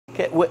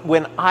Okay,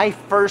 when I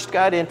first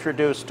got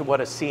introduced to what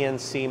a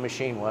CNC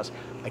machine was,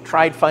 I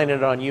tried finding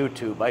it on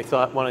YouTube. I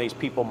thought one of these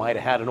people might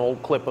have had an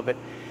old clip of it.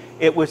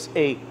 It was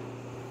a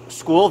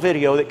school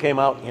video that came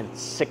out in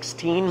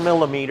 16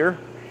 millimeter.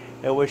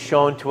 It was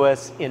shown to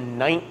us in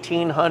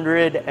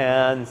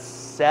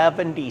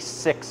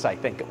 1976, I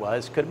think it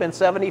was. Could have been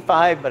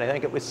 75, but I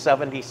think it was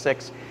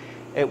 76.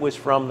 It was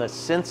from the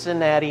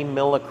Cincinnati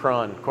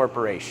Millicron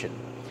Corporation.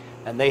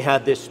 And they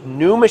had this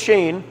new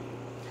machine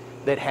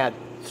that had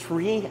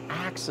 3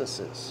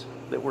 axes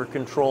that were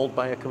controlled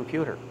by a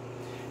computer.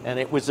 And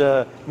it was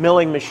a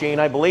milling machine.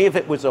 I believe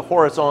it was a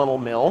horizontal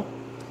mill,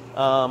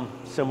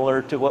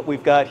 similar to what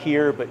we've got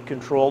here, but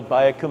controlled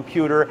by a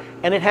computer.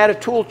 And it had a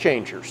tool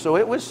changer. So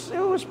it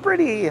was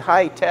pretty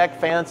high-tech,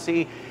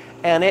 fancy,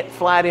 and it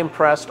flat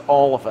impressed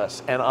all of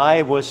us. And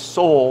I was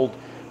sold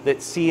that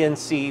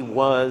CNC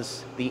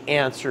was the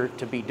answer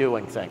to be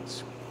doing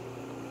things.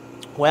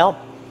 Well,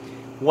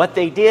 what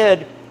they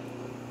did,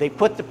 they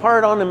put the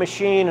part on the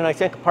machine, and I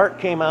think the part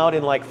came out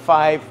in like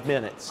 5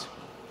 minutes.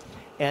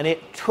 And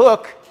it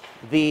took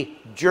the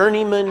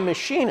journeyman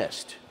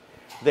machinist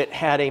that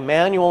had a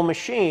manual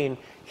machine.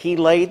 He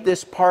laid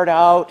this part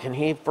out,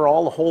 and for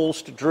all the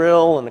holes to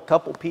drill and a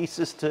couple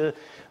pieces to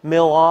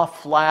mill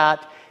off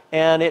flat,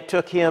 and it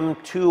took him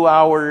 2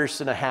 hours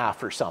and a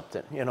half or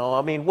something. You know,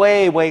 I mean,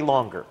 way, way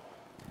longer.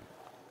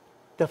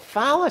 The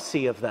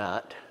fallacy of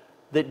that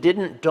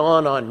didn't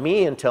dawn on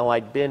me until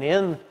I'd been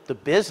in the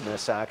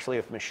business, actually,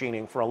 of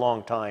machining for a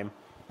long time.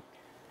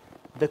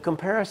 The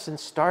comparison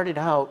started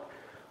out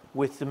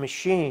with the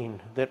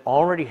machine that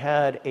already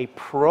had a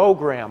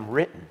program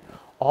written,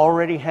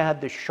 already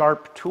had the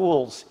sharp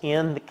tools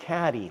in the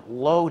caddy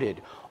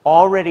loaded,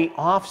 already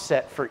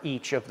offset for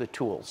each of the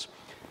tools.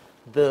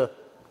 The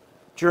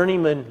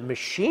journeyman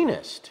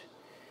machinist,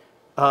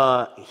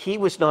 he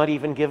was not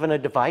even given a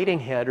dividing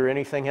head or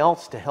anything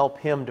else to help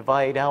him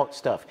divide out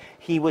stuff.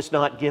 He was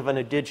not given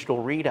a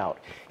digital readout.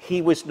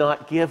 He was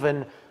not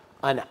given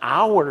an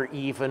hour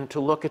even to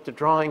look at the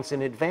drawings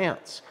in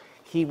advance.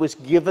 He was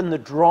given the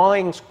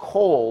drawings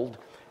cold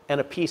and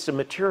a piece of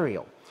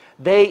material.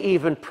 They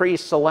even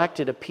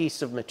pre-selected a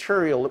piece of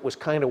material that was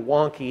kind of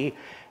wonky,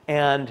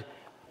 and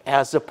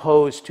as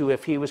opposed to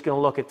if he was going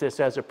to look at this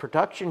as a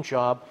production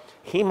job,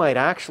 he might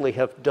actually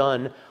have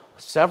done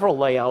several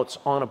layouts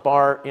on a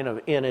bar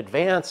in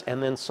advance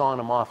and then sawn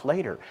them off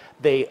later.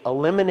 They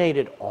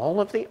eliminated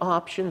all of the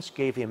options,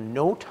 gave him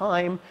no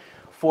time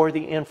for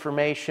the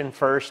information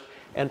first,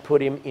 and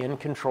put him in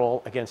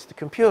control against the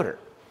computer.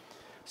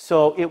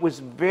 So it was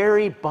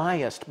very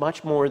biased,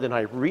 much more than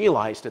I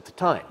realized at the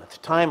time. At the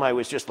time, I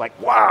was just like,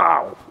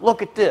 wow,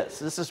 look at this.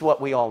 This is what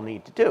we all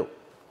need to do.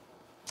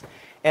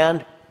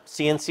 And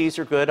CNCs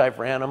are good. I've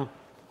ran them.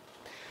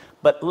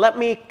 But let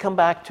me come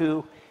back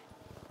to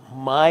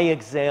my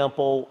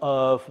example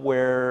of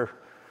where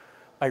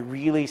I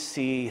really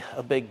see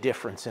a big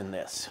difference in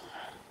this.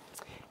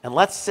 And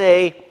let's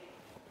say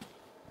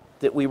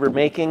that we were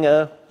making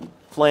a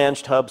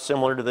flanged hub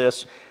similar to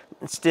this.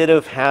 Instead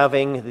of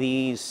having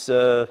these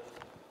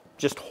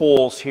just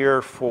holes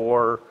here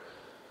for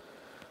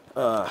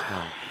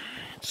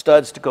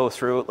studs to go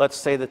through, let's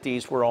say that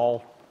these were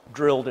all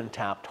drilled and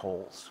tapped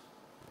holes.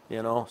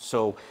 You know,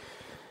 so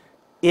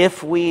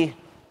if we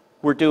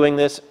were doing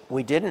this,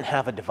 we didn't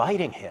have a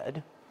dividing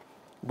head.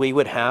 We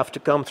would have to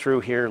come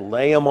through here,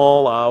 lay them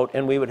all out,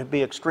 and we would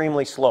be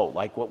extremely slow,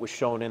 like what was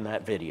shown in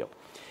that video.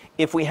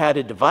 If we had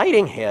a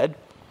dividing head,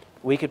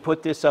 we could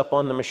put this up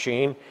on the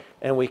machine,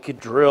 and we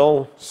could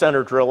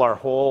center drill our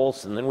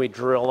holes, and then we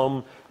drill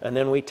them, and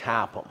then we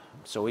tap them.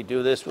 So we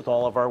do this with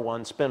all of our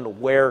one spindle,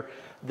 where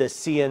the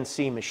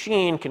CNC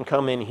machine can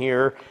come in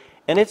here,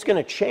 and it's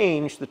going to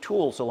change the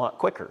tools a lot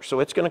quicker. So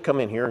it's going to come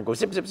in here and go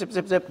zip, zip, zip,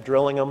 zip, zip,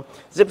 drilling them,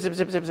 zip, zip,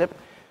 zip, zip, zip.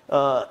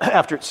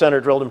 After it's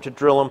center drilled them, to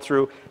drill them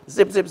through,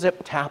 zip, zip,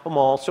 zip, tap them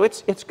all. So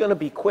it's going to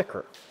be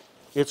quicker.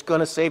 It's going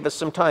to save us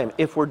some time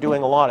if we're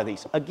doing a lot of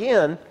these.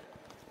 Again,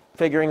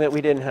 figuring that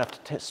we didn't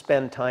have to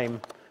spend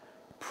time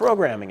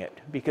programming it,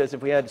 because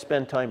if we had to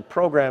spend time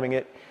programming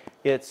it,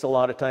 it's a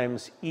lot of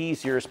times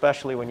easier,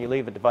 especially when you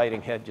leave a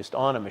dividing head just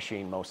on a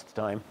machine most of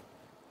the time.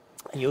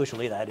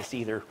 Usually that is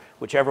either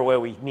whichever way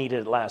we need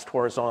it last,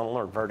 horizontal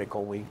or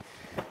vertical. We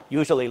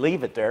usually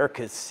leave it there,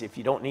 because if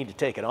you don't need to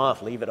take it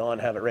off, leave it on,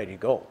 have it ready to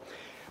go.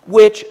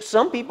 Which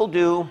some people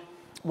do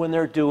when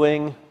they're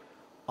doing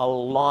a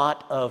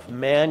lot of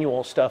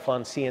manual stuff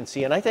on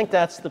CNC. And I think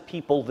that's the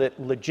people that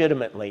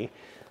legitimately,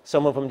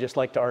 some of them just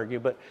like to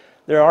argue, but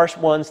there are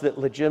ones that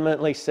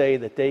legitimately say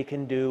that they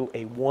can do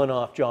a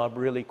one-off job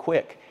really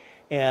quick.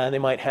 And they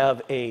might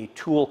have a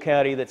tool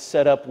caddy that's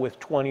set up with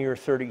 20 or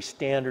 30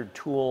 standard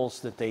tools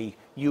that they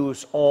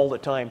use all the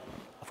time.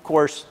 Of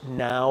course,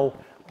 now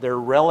they're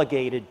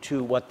relegated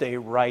to what they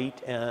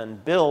write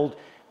and build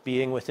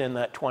being within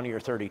that 20 or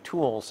 30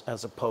 tools,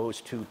 as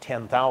opposed to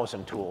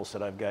 10,000 tools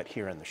that I've got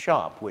here in the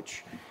shop,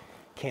 which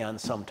can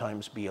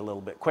sometimes be a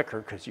little bit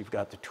quicker because you've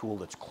got the tool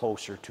that's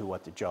closer to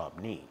what the job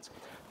needs.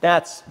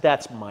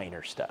 That's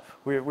minor stuff.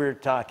 We're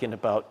talking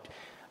about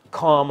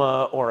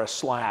comma or a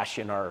slash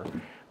in our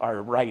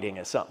are writing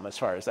as something as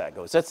far as that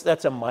goes.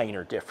 That's a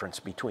minor difference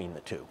between the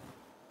two.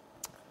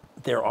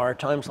 There are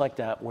times like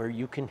that where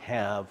you can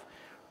have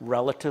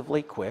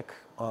relatively quick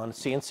on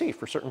CNC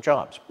for certain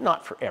jobs.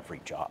 Not for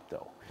every job,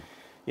 though.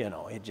 You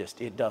know,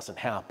 it doesn't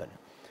happen.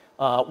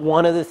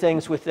 One of the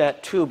things with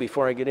that, too,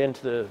 before I get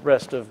into the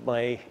rest of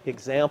my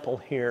example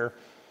here,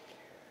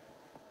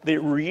 that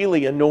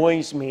really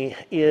annoys me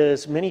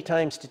is many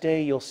times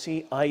today you'll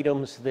see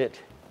items that,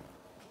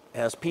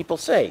 as people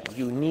say,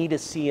 you need a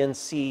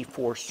CNC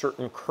for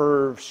certain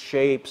curves,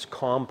 shapes,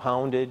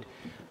 compounded.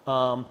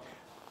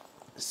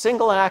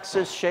 Single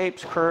axis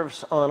shapes,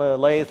 curves on a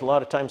lathe, a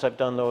lot of times I've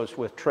done those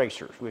with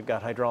tracers. We've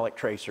got hydraulic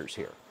tracers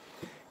here.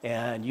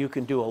 And you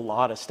can do a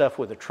lot of stuff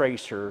with a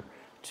tracer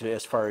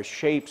as far as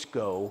shapes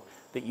go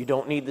that you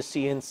don't need the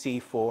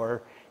CNC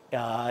for.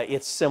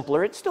 It's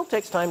simpler. It still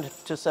takes time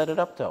to set it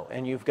up though,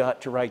 and you've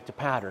got to write the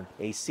pattern.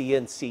 A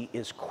CNC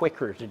is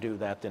quicker to do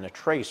that than a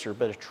tracer,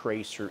 but a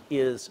tracer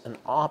is an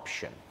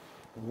option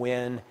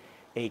when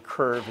a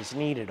curve is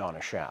needed on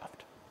a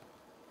shaft.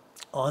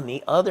 On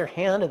the other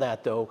hand of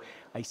that though,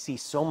 I see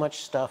so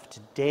much stuff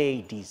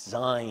today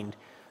designed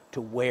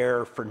to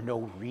where for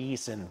no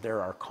reason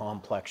there are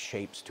complex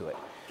shapes to it.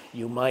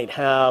 You might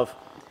have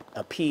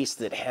a piece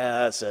that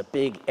has a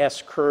big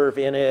S curve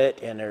in it,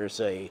 and there's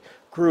a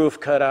groove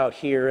cut out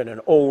here and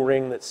an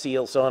O-ring that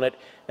seals on it,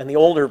 and the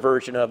older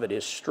version of it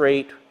is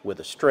straight with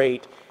a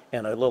straight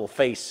and a little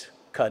face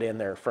cut in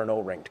there for an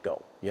O-ring to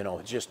go. You know,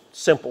 it's just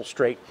simple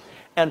straight.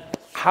 And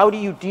how do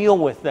you deal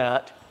with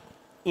that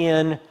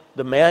in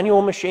the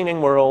manual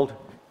machining world,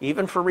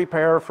 even for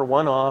repair, for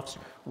one-offs,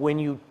 when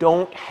you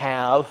don't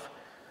have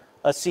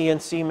a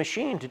CNC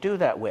machine to do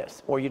that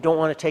with, or you don't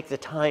want to take the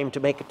time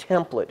to make a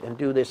template and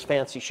do this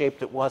fancy shape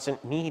that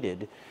wasn't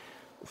needed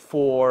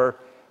for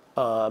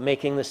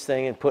making this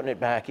thing and putting it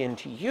back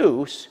into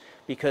use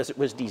because it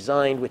was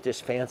designed with this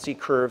fancy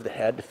curve that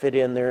had to fit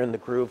in there in the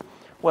groove.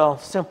 Well,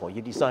 simple.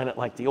 You design it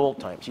like the old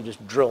times. You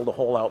just drill the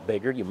hole out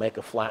bigger, you make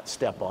a flat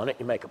step on it,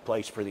 you make a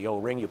place for the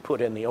O-ring, you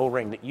put in the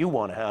O-ring that you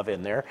want to have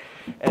in there,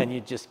 and you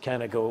just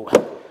kind of go,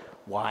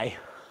 why?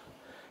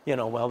 You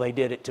know, well, they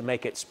did it to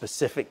make it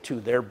specific to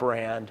their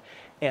brand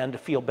and to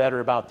feel better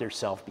about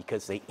themselves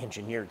because they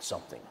engineered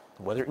something.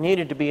 Whether it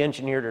needed to be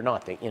engineered or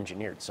not, they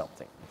engineered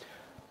something.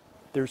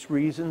 There's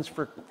reasons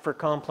for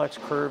complex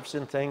curves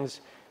and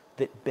things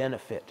that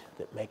benefit,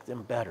 that make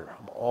them better.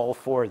 I'm all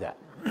for that.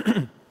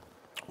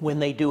 When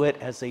they do it,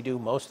 as they do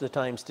most of the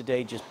times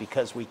today, just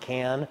because we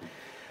can,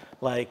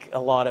 like a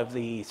lot of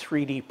the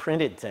 3D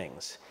printed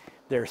things,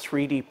 they're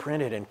 3D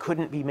printed and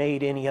couldn't be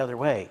made any other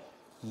way.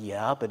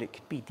 Yeah, but it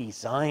could be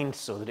designed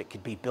so that it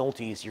could be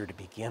built easier to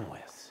begin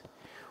with.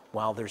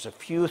 While there's a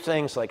few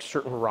things like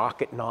certain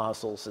rocket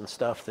nozzles and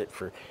stuff that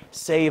for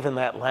saving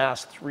that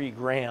last 3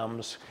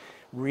 grams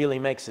really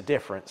makes a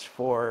difference,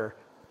 for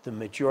the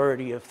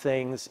majority of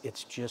things,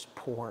 it's just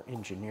poor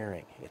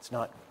engineering. It's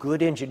not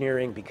good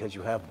engineering because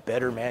you have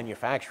better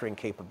manufacturing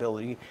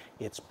capability.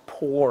 It's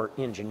poor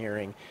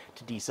engineering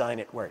to design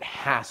it where it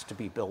has to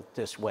be built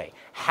this way,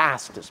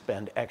 has to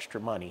spend extra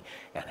money,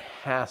 and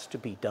has to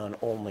be done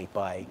only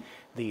by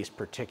these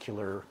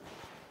particular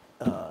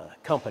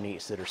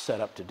companies that are set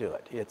up to do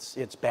it.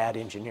 It's bad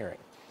engineering.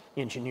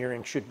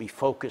 Engineering should be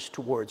focused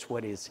towards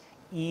what is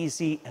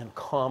easy and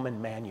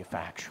common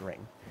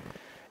manufacturing.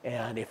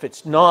 And if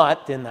it's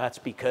not, then that's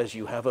because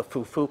you have a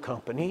foo-foo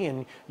company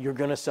and you're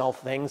going to sell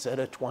things at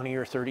a 20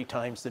 or 30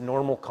 times the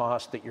normal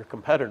cost that your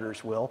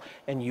competitors will,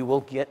 and you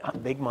will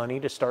get big money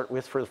to start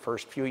with for the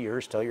first few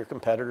years till your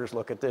competitors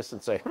look at this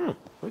and say,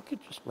 we could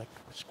just make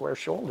a square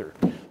shoulder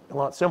a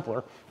lot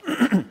simpler.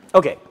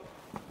 Okay,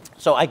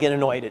 so I get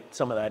annoyed at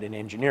some of that in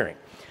engineering.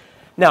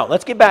 Now,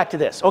 let's get back to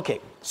this.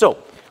 Okay, so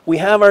we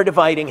have our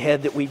dividing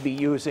head that we'd be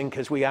using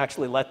because we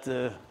actually let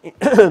the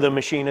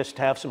machinist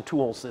have some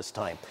tools this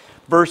time,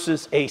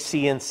 versus a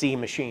CNC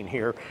machine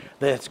here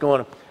that's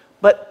going.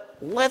 But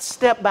let's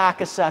step back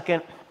a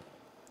second.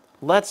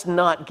 Let's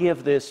not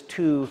give this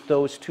to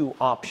those two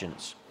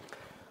options.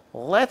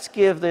 Let's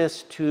give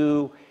this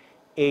to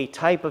a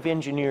type of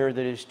engineer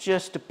that is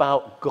just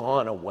about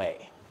gone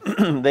away.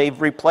 They've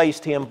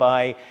replaced him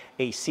by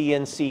a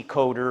CNC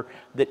coder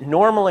that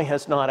normally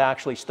has not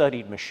actually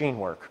studied machine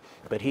work,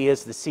 but he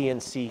is the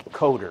CNC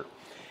coder.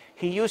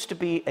 He used to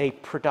be a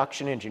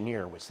production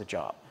engineer was the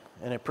job.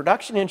 And a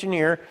production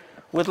engineer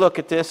would look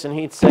at this and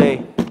he'd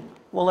say,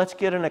 well, let's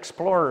get an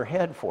Explorer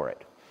head for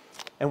it.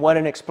 And what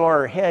an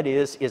Explorer head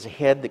is a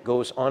head that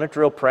goes on a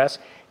drill press.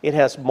 It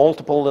has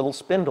multiple little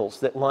spindles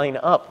that line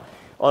up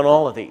on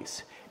all of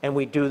these. And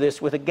we do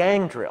this with a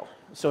gang drill.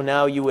 So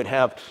now you would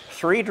have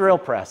 3 drill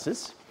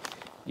presses.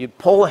 You'd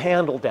pull a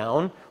handle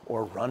down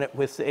or run it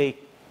with a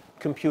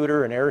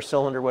computer, an air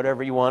cylinder,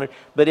 whatever you wanted.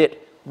 But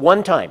it,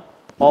 one time,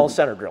 all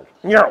center drill.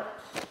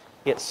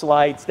 It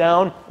slides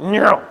down.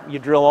 You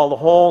drill all the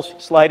holes,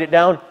 slide it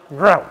down.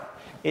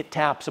 It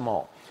taps them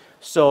all.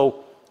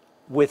 So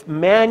with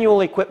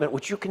manual equipment,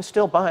 which you can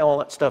still buy all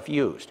that stuff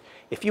used,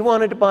 if you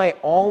wanted to buy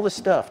all the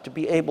stuff to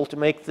be able to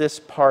make this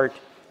part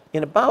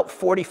in about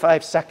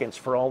 45 seconds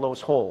for all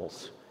those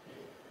holes,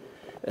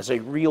 as a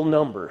real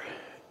number,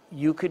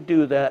 you could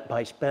do that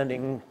by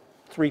spending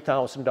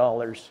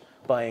 $3,000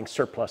 buying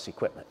surplus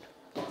equipment.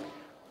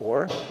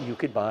 Or you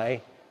could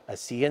buy a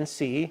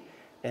CNC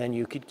and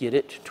you could get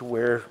it to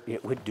where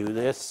it would do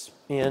this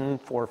in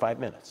 4 or 5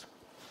 minutes.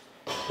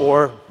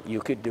 Or you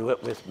could do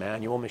it with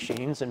manual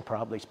machines and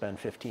probably spend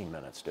 15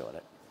 minutes doing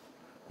it.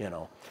 You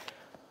know,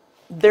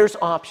 there's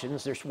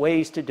options, there's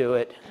ways to do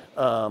it,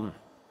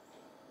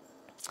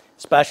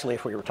 especially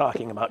if we were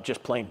talking about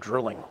just plain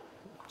drilling,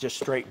 just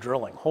straight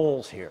drilling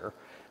holes here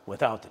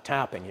without the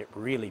tapping. It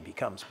really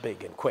becomes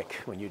big and quick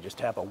when you just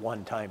have a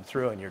one-time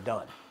through and you're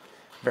done.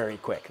 Very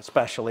quick,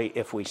 especially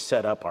if we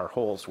set up our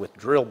holes with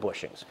drill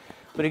bushings.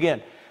 But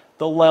again,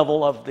 the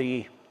level of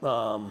the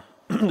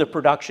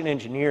production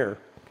engineer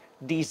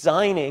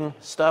designing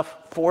stuff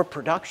for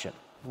production,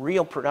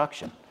 real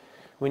production.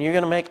 When you're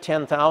going to make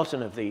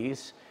 10,000 of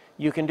these,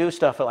 you can do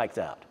stuff like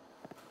that.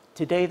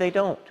 Today they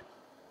don't.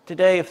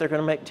 Today, if they're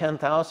going to make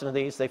 10,000 of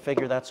these, they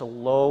figure that's a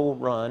low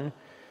run,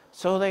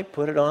 so they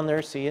put it on their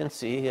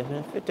CNC,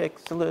 and if it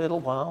takes a little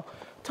while,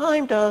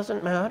 time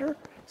doesn't matter.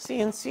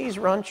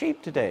 CNCs run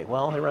cheap today.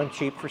 Well, they run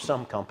cheap for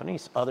some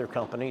companies. Other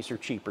companies are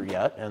cheaper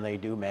yet, and they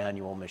do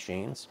manual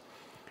machines.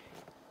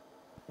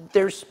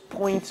 There's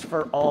points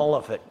for all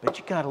of it, but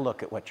you got to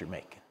look at what you're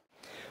making.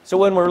 So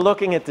when we're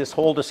looking at this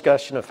whole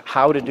discussion of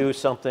how to do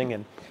something,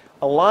 and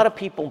a lot of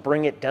people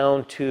bring it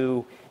down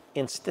to,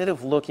 instead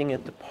of looking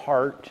at the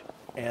part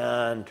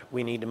and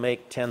we need to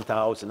make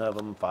 10,000 of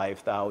them,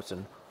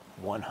 5,000,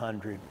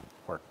 100,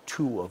 or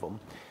 2 of them,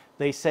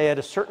 they say at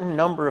a certain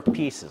number of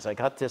pieces. I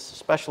got this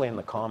especially in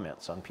the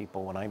comments on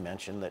people when I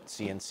mentioned that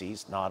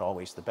CNC's not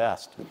always the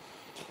best.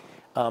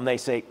 They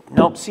say,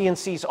 nope,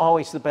 CNC's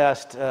always the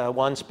best.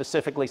 One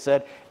specifically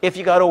said, if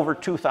you got over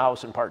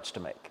 2,000 parts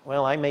to make.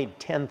 Well, I made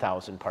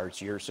 10,000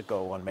 parts years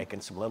ago on making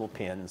some little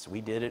pins.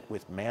 We did it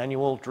with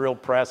manual drill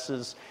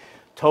presses.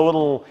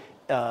 Total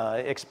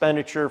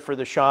expenditure for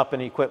the shop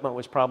and equipment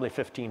was probably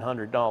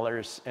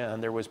 $1,500,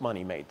 and there was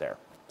money made there.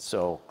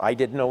 So I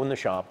didn't own the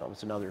shop. That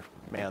was another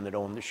man that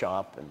owned the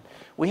shop. And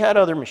we had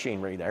other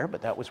machinery there,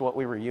 but that was what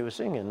we were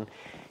using, and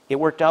it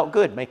worked out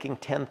good, making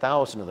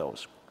 10,000 of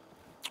those.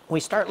 We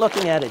start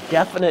looking at a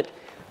definite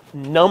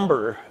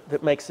number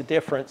that makes a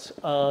difference.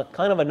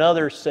 Kind of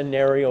another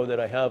scenario that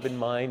I have in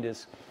mind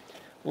is,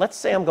 let's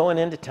say I'm going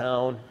into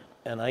town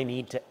and I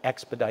need to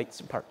expedite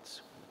some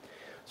parts.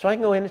 So I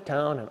can go into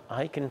town and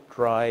I can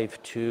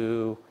drive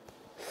to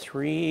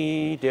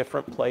 3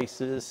 different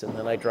places, and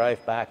then I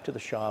drive back to the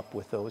shop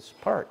with those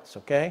parts,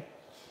 okay?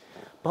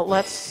 But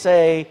let's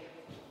say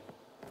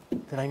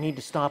that I need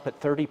to stop at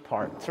 30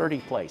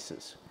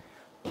 places.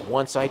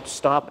 Once I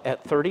stop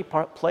at 30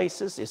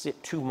 places, is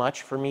it too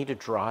much for me to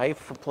drive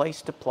from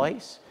place to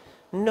place?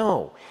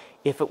 No.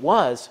 If it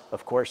was,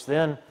 of course,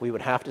 then we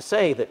would have to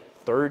say that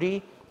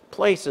 30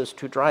 places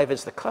to drive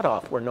is the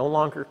cutoff, where no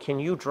longer can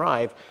you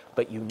drive,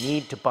 but you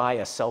need to buy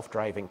a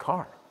self-driving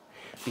car,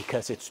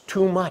 because it's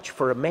too much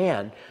for a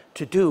man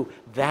to do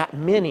that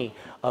many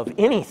of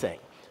anything.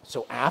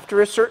 So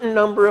after a certain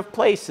number of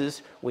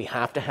places, we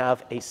have to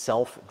have a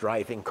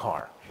self-driving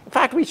car. In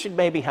fact, we should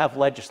maybe have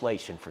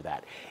legislation for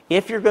that.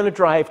 If you're going to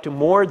drive to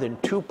more than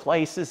 2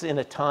 places in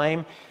a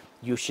time,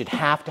 you should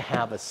have to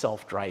have a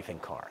self-driving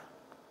car.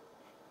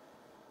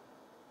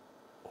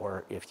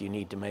 Or if you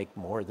need to make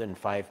more than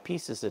 5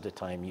 pieces at a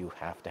time, you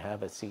have to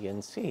have a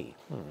CNC.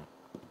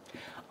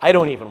 I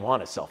don't even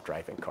want a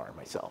self-driving car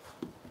myself.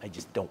 I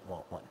just don't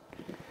want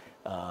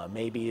one.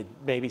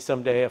 Maybe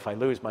someday if I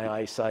lose my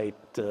eyesight,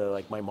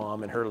 like my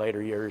mom in her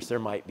later years, there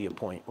might be a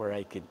point where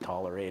I could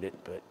tolerate it.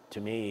 But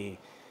to me,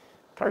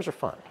 cars are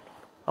fun.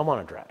 I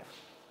want to drive.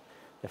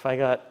 If I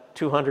got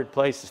 200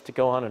 places to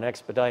go on an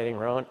expediting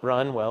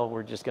run, well,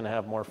 we're just going to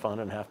have more fun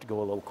and have to go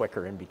a little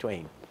quicker in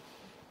between.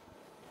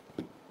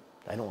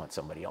 I don't want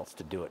somebody else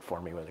to do it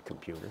for me with a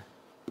computer.